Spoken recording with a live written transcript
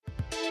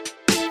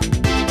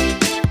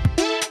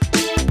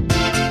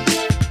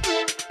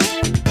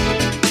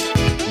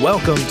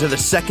Welcome to the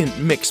Second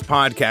Mix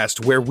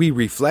podcast, where we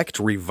reflect,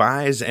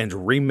 revise, and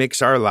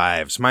remix our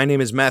lives. My name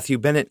is Matthew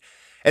Bennett.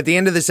 At the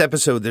end of this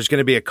episode, there's going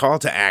to be a call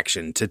to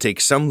action to take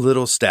some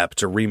little step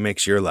to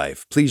remix your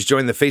life. Please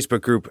join the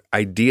Facebook group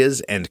Ideas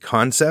and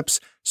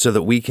Concepts so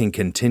that we can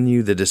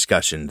continue the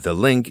discussion. The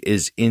link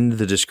is in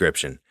the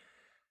description.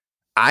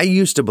 I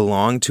used to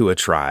belong to a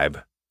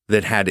tribe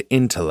that had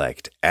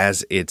intellect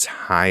as its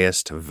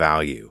highest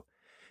value.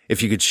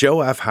 If you could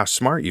show off how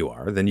smart you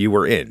are, then you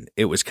were in.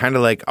 It was kind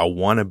of like a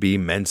wannabe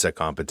Mensa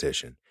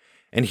competition.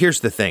 And here's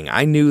the thing.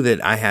 I knew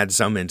that I had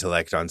some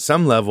intellect on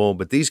some level,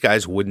 but these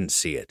guys wouldn't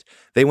see it.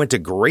 They went to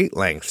great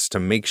lengths to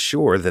make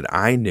sure that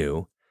I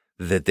knew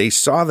that they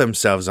saw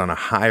themselves on a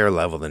higher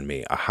level than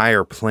me, a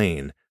higher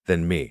plane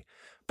than me.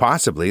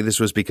 Possibly this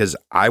was because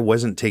I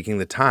wasn't taking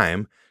the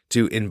time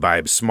to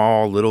imbibe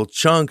small little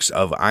chunks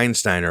of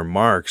Einstein or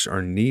Marx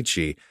or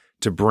Nietzsche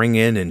to bring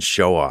in and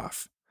show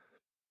off.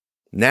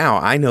 Now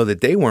I know that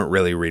they weren't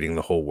really reading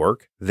the whole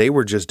work. They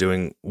were just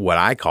doing what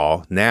I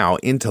call now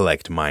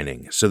intellect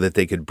mining so that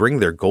they could bring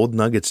their gold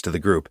nuggets to the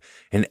group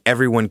and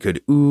everyone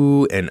could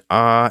ooh and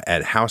ah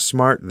at how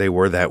smart they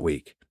were that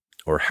week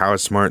or how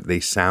smart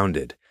they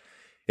sounded.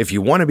 If you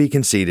want to be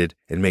conceited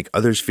and make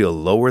others feel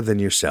lower than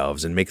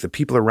yourselves and make the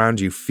people around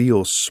you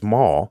feel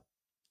small,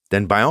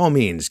 then by all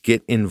means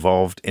get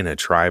involved in a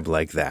tribe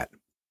like that.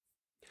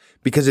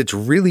 Because it's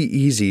really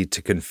easy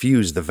to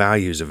confuse the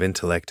values of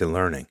intellect and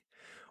learning.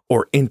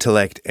 Or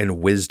intellect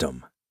and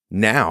wisdom.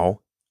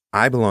 Now,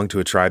 I belong to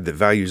a tribe that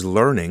values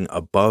learning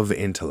above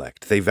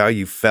intellect. They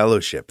value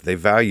fellowship. They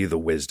value the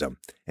wisdom.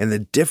 And the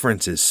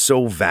difference is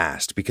so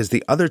vast because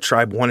the other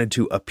tribe wanted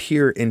to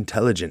appear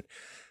intelligent.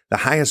 The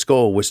highest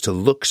goal was to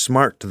look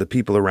smart to the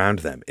people around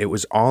them. It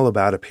was all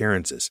about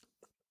appearances.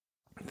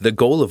 The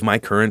goal of my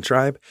current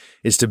tribe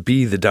is to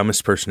be the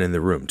dumbest person in the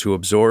room, to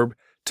absorb,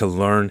 to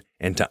learn,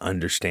 and to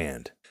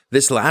understand.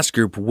 This last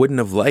group wouldn't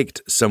have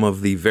liked some of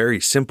the very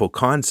simple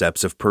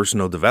concepts of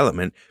personal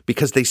development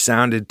because they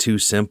sounded too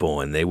simple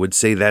and they would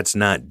say that's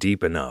not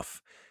deep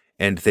enough.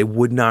 And they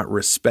would not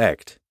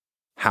respect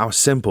how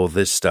simple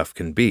this stuff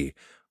can be.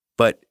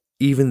 But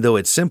even though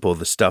it's simple,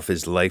 the stuff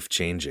is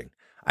life-changing.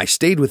 I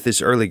stayed with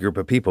this early group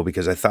of people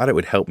because I thought it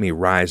would help me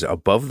rise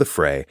above the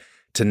fray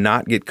to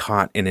not get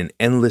caught in an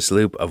endless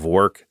loop of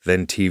work,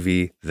 then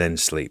TV, then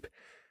sleep.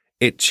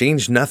 It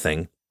changed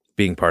nothing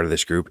being part of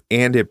this group,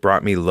 and it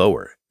brought me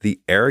lower. The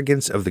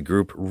arrogance of the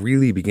group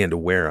really began to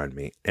wear on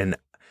me, and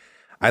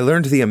I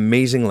learned the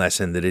amazing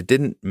lesson that it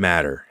didn't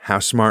matter how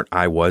smart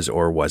I was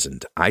or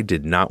wasn't. I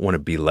did not want to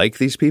be like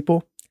these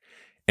people,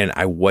 and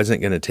I wasn't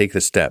going to take the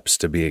steps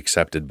to be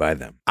accepted by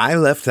them. I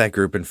left that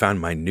group and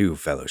found my new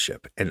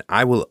fellowship, and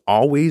I will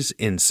always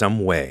in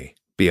some way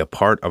be a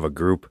part of a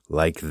group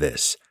like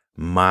this,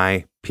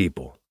 my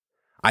people.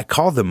 I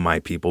call them my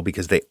people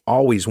because they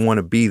always want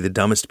to be the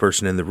dumbest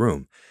person in the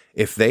room.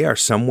 If they are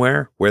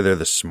somewhere where they're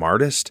the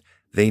smartest,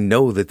 they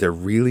know that they're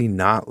really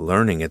not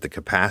learning at the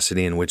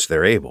capacity in which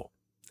they're able.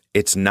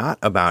 It's not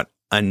about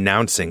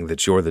announcing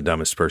that you're the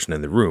dumbest person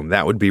in the room.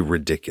 That would be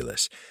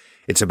ridiculous.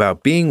 It's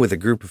about being with a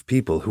group of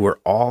people who are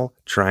all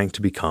trying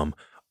to become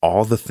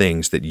all the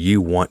things that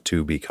you want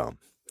to become.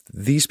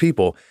 These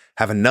people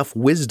have enough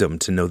wisdom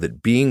to know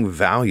that being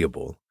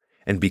valuable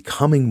and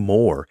becoming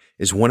more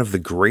is one of the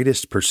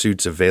greatest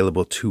pursuits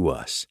available to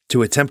us.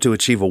 To attempt to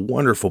achieve a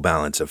wonderful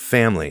balance of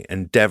family,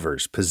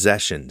 endeavors,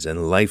 possessions,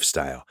 and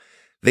lifestyle.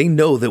 They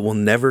know that we'll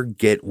never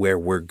get where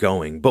we're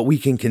going, but we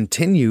can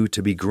continue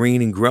to be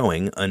green and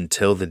growing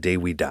until the day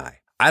we die.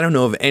 I don't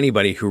know of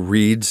anybody who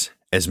reads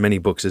as many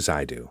books as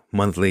I do,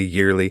 monthly,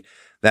 yearly.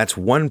 That's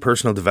one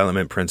personal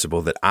development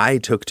principle that I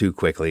took too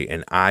quickly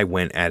and I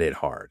went at it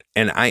hard.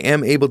 And I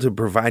am able to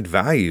provide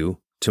value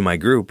to my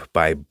group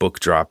by book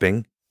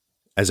dropping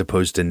as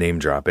opposed to name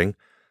dropping.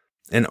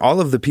 And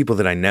all of the people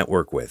that I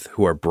network with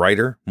who are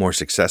brighter, more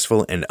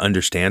successful, and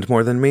understand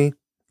more than me,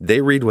 they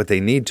read what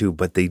they need to,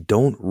 but they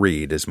don't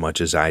read as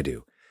much as I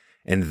do.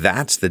 And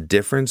that's the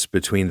difference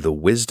between the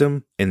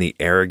wisdom and the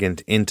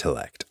arrogant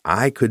intellect.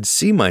 I could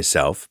see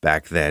myself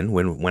back then,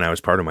 when I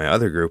was part of my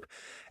other group,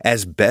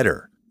 as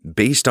better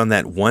based on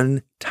that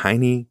one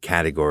tiny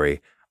category.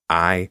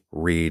 I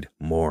read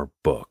more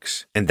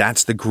books. And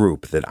that's the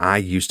group that I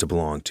used to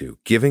belong to,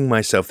 giving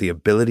myself the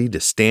ability to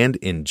stand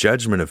in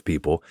judgment of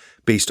people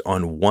based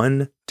on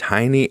one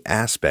tiny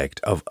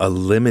aspect of a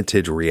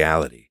limited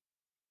reality.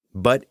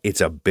 But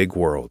it's a big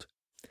world.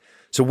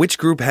 So which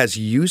group has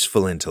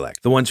useful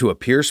intellect? The ones who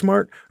appear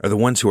smart or the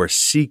ones who are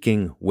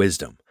seeking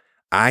wisdom?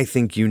 I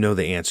think you know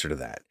the answer to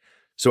that.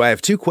 So I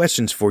have two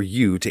questions for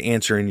you to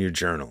answer in your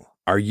journal.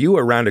 Are you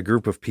around a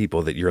group of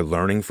people that you're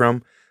learning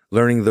from?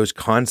 Learning those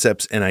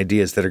concepts and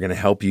ideas that are going to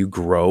help you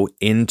grow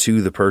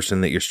into the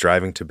person that you're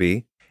striving to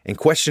be? And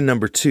question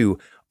number 2,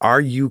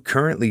 are you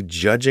currently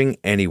judging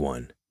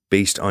anyone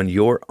based on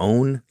your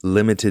own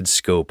limited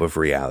scope of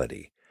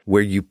reality?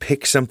 Where you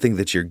pick something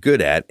that you're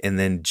good at and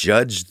then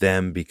judge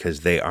them because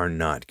they are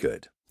not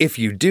good. If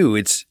you do,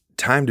 it's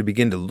time to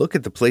begin to look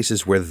at the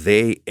places where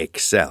they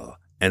excel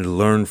and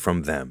learn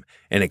from them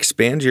and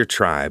expand your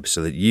tribe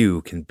so that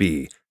you can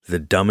be the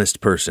dumbest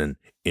person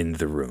in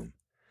the room.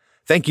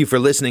 Thank you for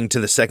listening to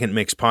the Second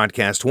Mix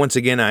podcast. Once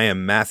again, I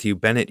am Matthew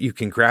Bennett. You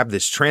can grab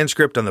this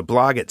transcript on the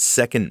blog at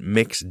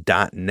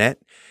secondmix.net.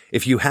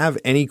 If you have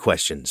any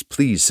questions,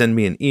 please send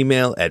me an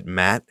email at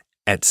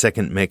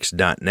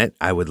matt@secondmix.net.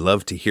 I would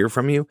love to hear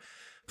from you.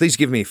 Please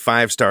give me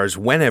 5 stars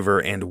whenever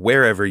and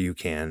wherever you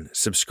can.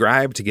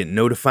 Subscribe to get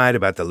notified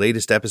about the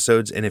latest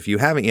episodes. And if you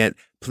haven't yet,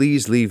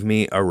 please leave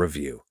me a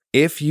review.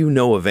 If you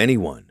know of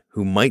anyone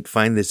who might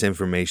find this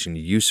information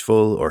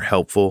useful or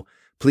helpful,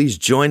 please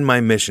join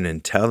my mission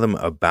and tell them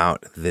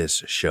about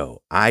this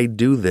show. I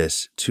do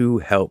this to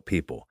help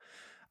people.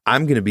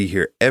 I'm going to be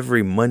here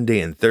every Monday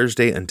and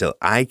Thursday until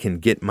I can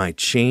get my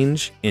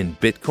change in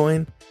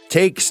Bitcoin.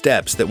 Take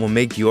steps that will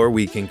make your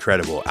week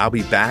incredible. I'll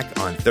be back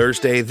on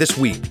Thursday this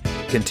week.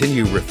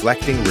 Continue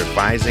reflecting,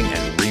 revising,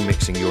 and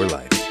remixing your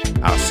life.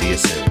 I'll see you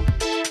soon.